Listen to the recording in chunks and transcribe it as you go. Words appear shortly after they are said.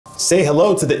Say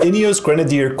hello to the Ineos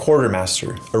Grenadier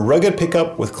Quartermaster, a rugged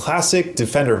pickup with classic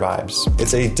Defender vibes.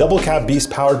 It's a double cab beast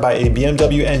powered by a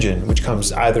BMW engine, which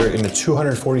comes either in a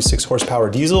 246 horsepower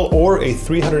diesel or a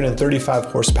 335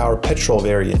 horsepower petrol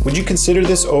variant. Would you consider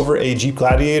this over a Jeep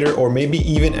Gladiator, or maybe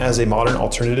even as a modern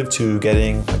alternative to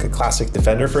getting like a classic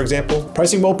Defender, for example?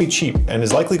 Pricing won't be cheap and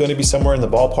is likely going to be somewhere in the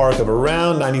ballpark of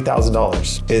around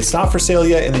 $90,000. It's not for sale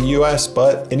yet in the US,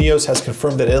 but Ineos has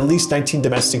confirmed that at least 19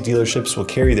 domestic dealerships will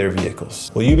carry their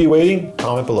vehicles. Will you be waiting?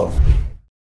 Comment below.